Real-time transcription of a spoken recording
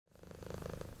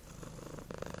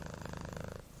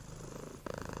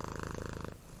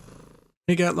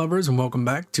Hey cat lovers, and welcome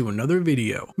back to another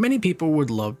video. Many people would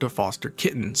love to foster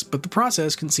kittens, but the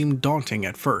process can seem daunting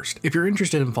at first. If you're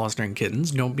interested in fostering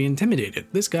kittens, don't be intimidated.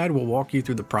 This guide will walk you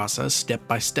through the process step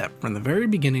by step, from the very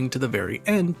beginning to the very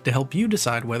end, to help you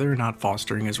decide whether or not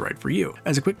fostering is right for you.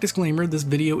 As a quick disclaimer, this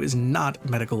video is not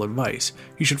medical advice.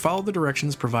 You should follow the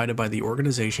directions provided by the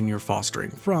organization you're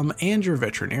fostering from and your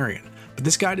veterinarian. But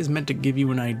this guide is meant to give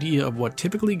you an idea of what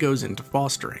typically goes into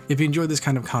fostering. If you enjoy this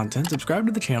kind of content, subscribe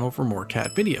to the channel for more cat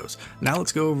videos. Now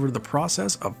let's go over the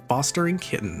process of fostering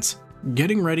kittens.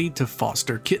 Getting ready to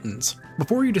foster kittens.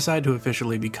 Before you decide to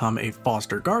officially become a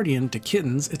foster guardian to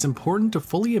kittens, it's important to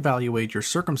fully evaluate your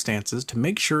circumstances to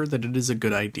make sure that it is a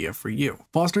good idea for you.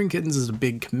 Fostering kittens is a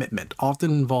big commitment,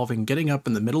 often involving getting up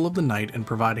in the middle of the night and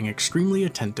providing extremely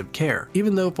attentive care.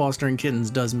 Even though fostering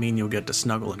kittens does mean you'll get to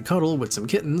snuggle and cuddle with some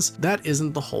kittens, that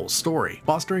isn't the whole story.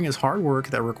 Fostering is hard work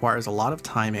that requires a lot of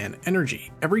time and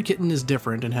energy. Every kitten is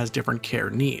different and has different care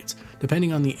needs.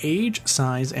 Depending on the age,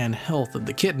 size, and health of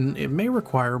the kitten, it may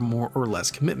require more or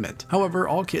less commitment. However,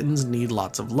 all kittens need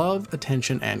lots of love,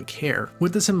 attention, and care.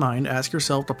 With this in mind, ask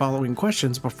yourself the following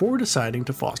questions before deciding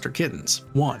to foster kittens.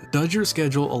 1. Does your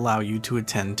schedule allow you to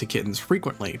attend to kittens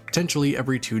frequently, potentially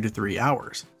every 2 to 3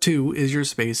 hours? 2. Is your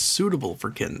space suitable for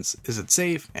kittens? Is it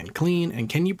safe and clean, and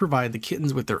can you provide the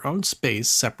kittens with their own space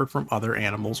separate from other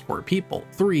animals or people?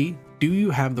 3. Do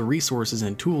you have the resources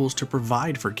and tools to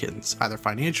provide for kittens, either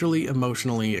financially,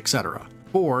 emotionally, etc.?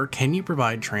 4. Can you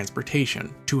provide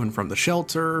transportation to and from the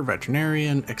shelter,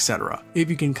 veterinarian, etc.? If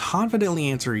you can confidently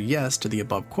answer yes to the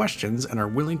above questions and are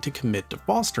willing to commit to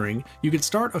fostering, you can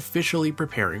start officially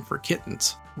preparing for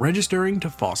kittens. Registering to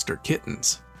foster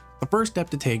kittens. The first step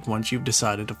to take once you've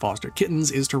decided to foster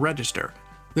kittens is to register.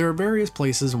 There are various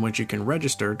places in which you can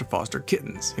register to foster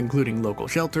kittens, including local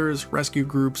shelters, rescue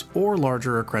groups, or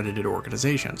larger accredited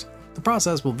organizations. The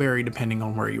process will vary depending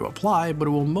on where you apply, but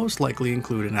it will most likely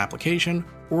include an application,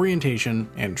 orientation,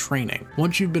 and training.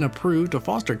 Once you've been approved to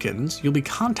foster kittens, you'll be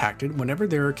contacted whenever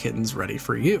there are kittens ready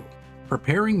for you.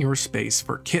 Preparing your space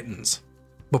for kittens.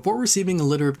 Before receiving a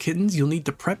litter of kittens, you'll need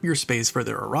to prep your space for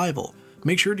their arrival.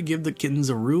 Make sure to give the kittens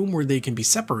a room where they can be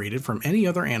separated from any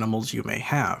other animals you may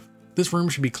have. This room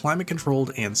should be climate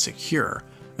controlled and secure.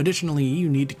 Additionally, you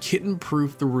need to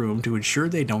kitten-proof the room to ensure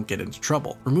they don't get into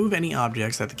trouble. Remove any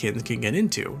objects that the kittens can get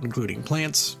into, including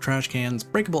plants, trash cans,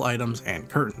 breakable items, and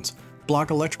curtains. Block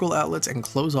electrical outlets and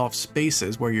close off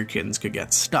spaces where your kittens could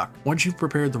get stuck. Once you've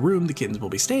prepared the room the kittens will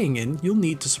be staying in, you'll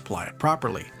need to supply it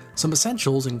properly. Some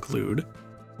essentials include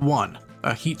 1.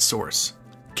 A heat source.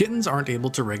 Kittens aren't able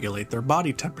to regulate their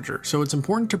body temperature, so it's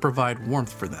important to provide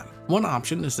warmth for them. One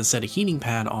option is to set a heating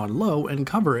pad on low and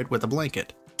cover it with a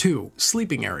blanket. 2.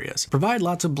 Sleeping areas. Provide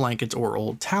lots of blankets or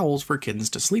old towels for kittens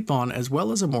to sleep on, as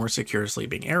well as a more secure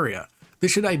sleeping area.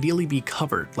 This should ideally be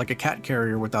covered, like a cat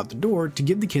carrier without the door, to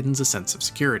give the kittens a sense of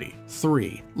security.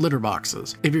 3. Litter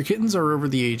boxes. If your kittens are over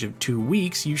the age of 2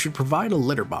 weeks, you should provide a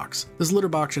litter box. This litter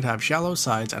box should have shallow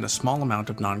sides and a small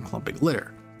amount of non-clumping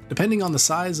litter. Depending on the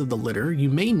size of the litter, you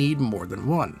may need more than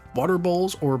one. Water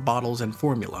bowls or bottles and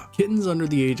formula. Kittens under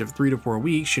the age of 3 to 4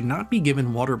 weeks should not be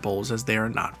given water bowls as they are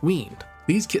not weaned.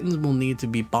 These kittens will need to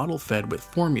be bottle fed with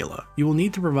formula. You will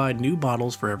need to provide new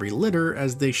bottles for every litter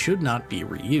as they should not be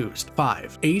reused.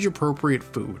 5. Age appropriate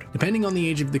food. Depending on the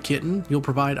age of the kitten, you'll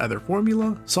provide either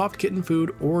formula, soft kitten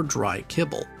food, or dry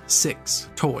kibble. 6.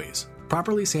 Toys.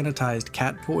 Properly sanitized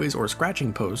cat toys or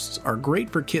scratching posts are great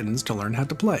for kittens to learn how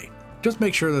to play. Just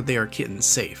make sure that they are kitten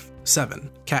safe. 7.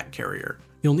 Cat carrier.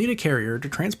 You'll need a carrier to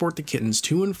transport the kittens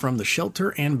to and from the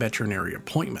shelter and veterinary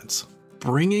appointments.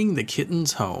 Bringing the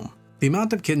kittens home. The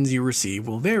amount of kittens you receive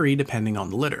will vary depending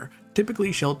on the litter.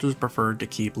 Typically, shelters prefer to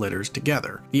keep litters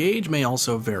together. The age may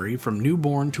also vary from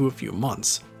newborn to a few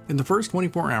months. In the first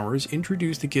 24 hours,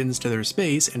 introduce the kittens to their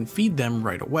space and feed them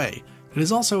right away. It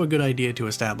is also a good idea to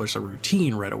establish a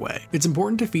routine right away. It's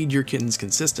important to feed your kittens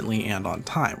consistently and on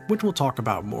time, which we'll talk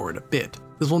about more in a bit.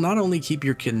 This will not only keep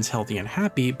your kittens healthy and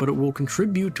happy, but it will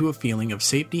contribute to a feeling of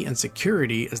safety and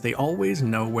security as they always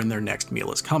know when their next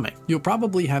meal is coming. You'll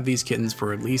probably have these kittens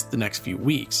for at least the next few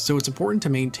weeks, so it's important to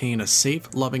maintain a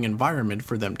safe, loving environment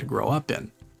for them to grow up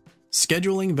in.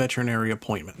 Scheduling veterinary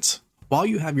appointments. While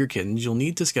you have your kittens, you'll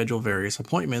need to schedule various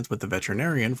appointments with the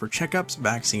veterinarian for checkups,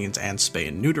 vaccines, and spay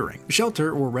and neutering. The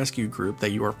shelter or rescue group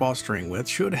that you are fostering with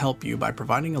should help you by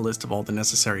providing a list of all the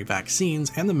necessary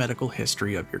vaccines and the medical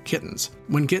history of your kittens.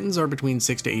 When kittens are between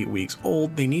 6 to 8 weeks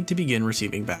old, they need to begin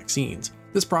receiving vaccines.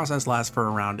 This process lasts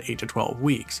for around 8 to 12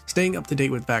 weeks. Staying up to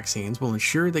date with vaccines will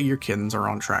ensure that your kittens are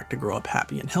on track to grow up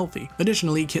happy and healthy.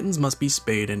 Additionally, kittens must be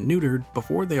spayed and neutered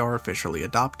before they are officially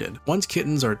adopted. Once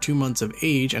kittens are 2 months of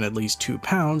age and at least 2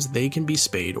 pounds, they can be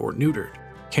spayed or neutered.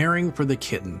 Caring for the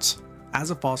kittens. As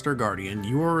a foster guardian,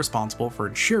 you are responsible for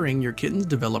ensuring your kittens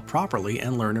develop properly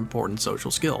and learn important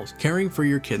social skills. Caring for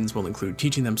your kittens will include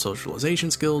teaching them socialization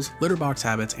skills, litter box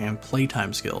habits, and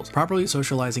playtime skills. Properly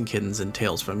socializing kittens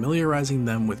entails familiarizing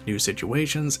them with new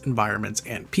situations, environments,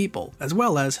 and people, as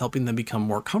well as helping them become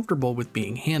more comfortable with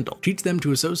being handled. Teach them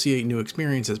to associate new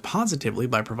experiences positively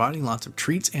by providing lots of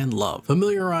treats and love.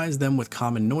 Familiarize them with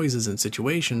common noises and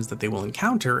situations that they will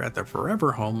encounter at their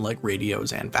forever home, like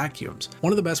radios and vacuums.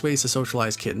 One of the best ways to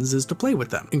socialize kittens is to play with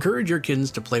them. Encourage your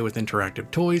kittens to play with interactive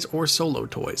toys or solo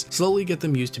toys. Slowly get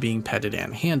them used to being petted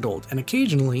and handled, and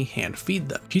occasionally hand feed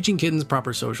them. Teaching kittens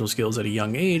proper social skills at a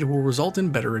young age will result in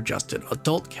better adjusted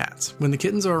adult cats. When the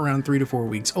kittens are around 3 to 4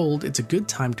 weeks old, it's a good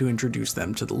time to introduce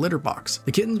them to the litter box.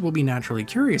 The kittens will be naturally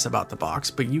curious about the box,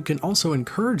 but you can also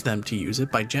encourage them to use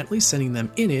it by gently setting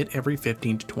them in it every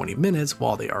 15 to 20 minutes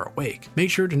while they are awake. Make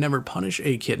sure to never punish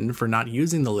a kitten for not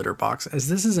using the litter box, as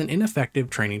this is an ineffective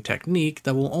training technique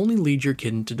that will only lead your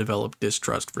kitten to develop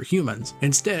distrust for humans.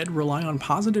 Instead, rely on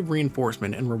positive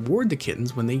reinforcement and reward the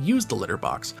kittens when they use the litter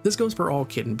box. This goes for all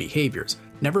kitten behaviors.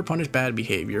 Never punish bad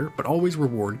behavior, but always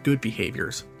reward good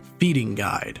behaviors. Feeding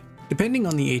guide. Depending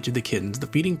on the age of the kittens, the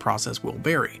feeding process will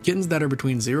vary. Kittens that are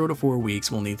between 0 to 4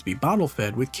 weeks will need to be bottle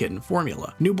fed with kitten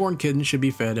formula. Newborn kittens should be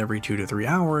fed every 2 to 3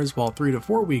 hours, while 3 to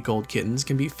 4 week old kittens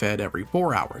can be fed every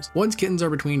 4 hours. Once kittens are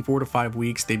between 4 to 5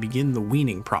 weeks, they begin the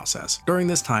weaning process. During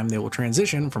this time, they will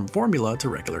transition from formula to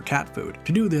regular cat food.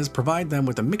 To do this, provide them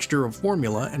with a mixture of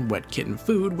formula and wet kitten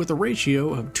food with a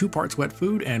ratio of 2 parts wet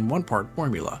food and 1 part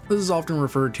formula. This is often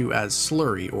referred to as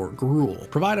slurry or gruel.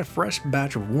 Provide a fresh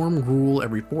batch of warm gruel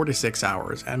every 4 to 6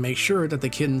 hours, and make sure that the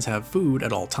kittens have food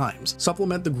at all times.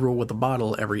 Supplement the gruel with a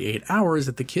bottle every 8 hours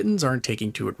if the kittens aren't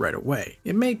taking to it right away.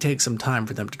 It may take some time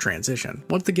for them to transition.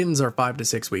 Once the kittens are 5 to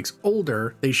 6 weeks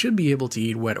older, they should be able to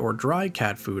eat wet or dry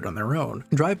cat food on their own.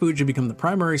 Dry food should become the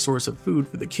primary source of food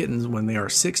for the kittens when they are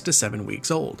 6 to 7 weeks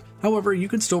old. However, you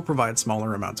can still provide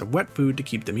smaller amounts of wet food to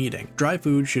keep them eating. Dry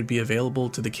food should be available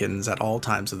to the kittens at all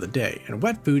times of the day, and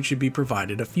wet food should be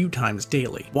provided a few times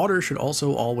daily. Water should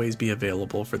also always be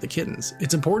available for the kittens.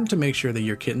 It's important to make sure that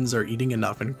your kittens are eating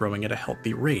enough and growing at a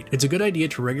healthy rate. It's a good idea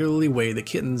to regularly weigh the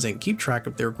kittens and keep track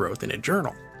of their growth in a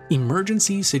journal.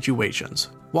 Emergency situations.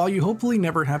 While you hopefully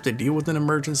never have to deal with an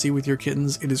emergency with your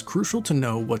kittens, it is crucial to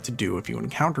know what to do if you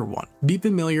encounter one. Be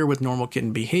familiar with normal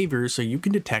kitten behaviors so you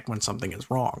can detect when something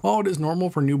is wrong. While it is normal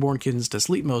for newborn kittens to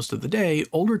sleep most of the day,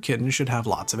 older kittens should have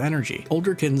lots of energy.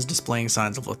 Older kittens displaying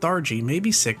signs of lethargy may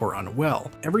be sick or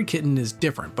unwell. Every kitten is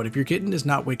different, but if your kitten is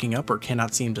not waking up or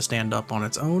cannot seem to stand up on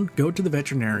its own, go to the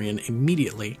veterinarian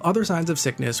immediately. Other signs of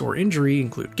sickness or injury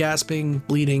include gasping,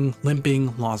 bleeding,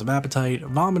 limping, loss of appetite,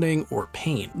 vomiting, or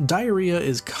pain. Diarrhea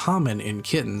is common in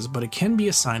kittens, but it can be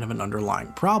a sign of an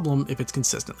underlying problem if it's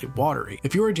consistently watery.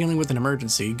 If you are dealing with an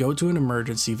emergency, go to an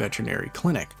emergency veterinary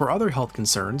clinic. For other health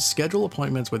concerns, schedule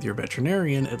appointments with your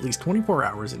veterinarian at least 24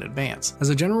 hours in advance. As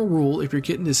a general rule, if your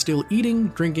kitten is still eating,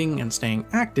 drinking, and staying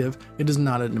active, it is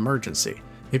not an emergency.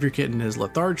 If your kitten is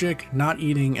lethargic, not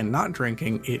eating, and not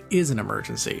drinking, it is an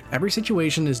emergency. Every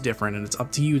situation is different, and it's up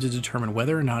to you to determine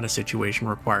whether or not a situation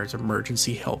requires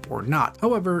emergency help or not.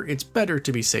 However, it's better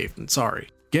to be safe than sorry.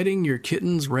 Getting your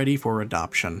kittens ready for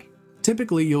adoption.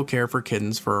 Typically, you'll care for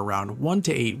kittens for around 1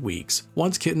 to 8 weeks.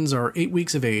 Once kittens are 8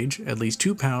 weeks of age, at least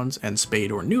 2 pounds, and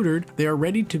spayed or neutered, they are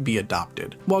ready to be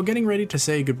adopted. While getting ready to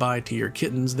say goodbye to your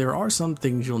kittens, there are some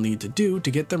things you'll need to do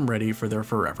to get them ready for their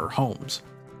forever homes.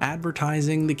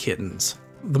 Advertising the kittens.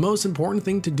 The most important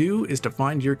thing to do is to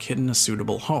find your kitten a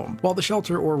suitable home. While the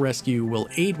shelter or rescue will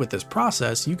aid with this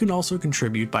process, you can also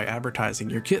contribute by advertising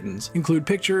your kittens. Include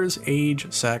pictures,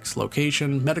 age, sex,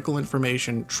 location, medical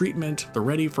information, treatment, the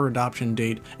ready for adoption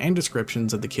date, and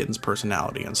descriptions of the kitten's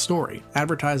personality and story.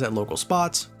 Advertise at local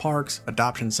spots, parks,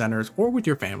 adoption centers, or with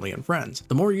your family and friends.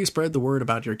 The more you spread the word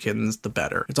about your kittens, the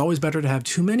better. It's always better to have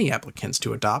too many applicants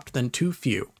to adopt than too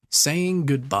few. Saying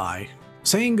goodbye.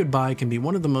 Saying goodbye can be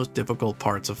one of the most difficult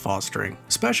parts of fostering,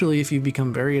 especially if you've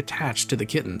become very attached to the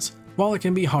kittens. While it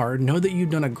can be hard, know that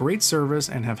you've done a great service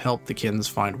and have helped the kittens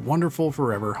find wonderful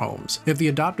forever homes. If the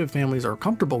adoptive families are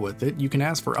comfortable with it, you can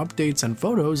ask for updates and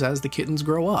photos as the kittens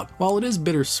grow up. While it is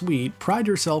bittersweet, pride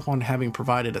yourself on having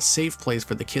provided a safe place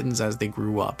for the kittens as they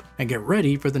grew up, and get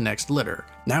ready for the next litter.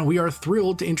 Now we are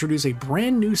thrilled to introduce a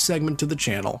brand new segment to the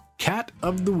channel, Cat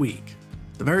of the Week.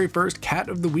 The very first cat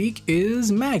of the week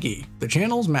is Maggie, the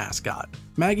channel's mascot.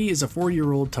 Maggie is a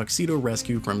 4-year-old tuxedo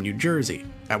rescue from New Jersey.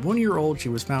 At 1 year old, she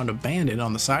was found abandoned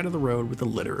on the side of the road with a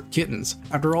litter of kittens.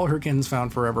 After all her kittens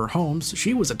found forever homes,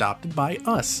 she was adopted by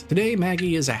us. Today,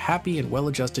 Maggie is a happy and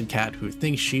well-adjusted cat who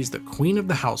thinks she's the queen of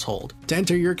the household. To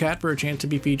enter your cat for a chance to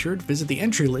be featured, visit the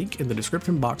entry link in the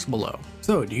description box below.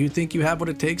 So, do you think you have what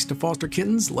it takes to foster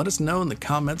kittens? Let us know in the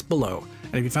comments below.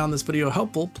 And if you found this video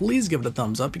helpful, please give it a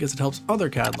thumbs up because it helps other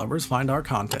cat lovers find our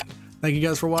content. Thank you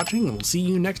guys for watching, and we'll see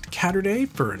you next Catterday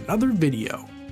for another video.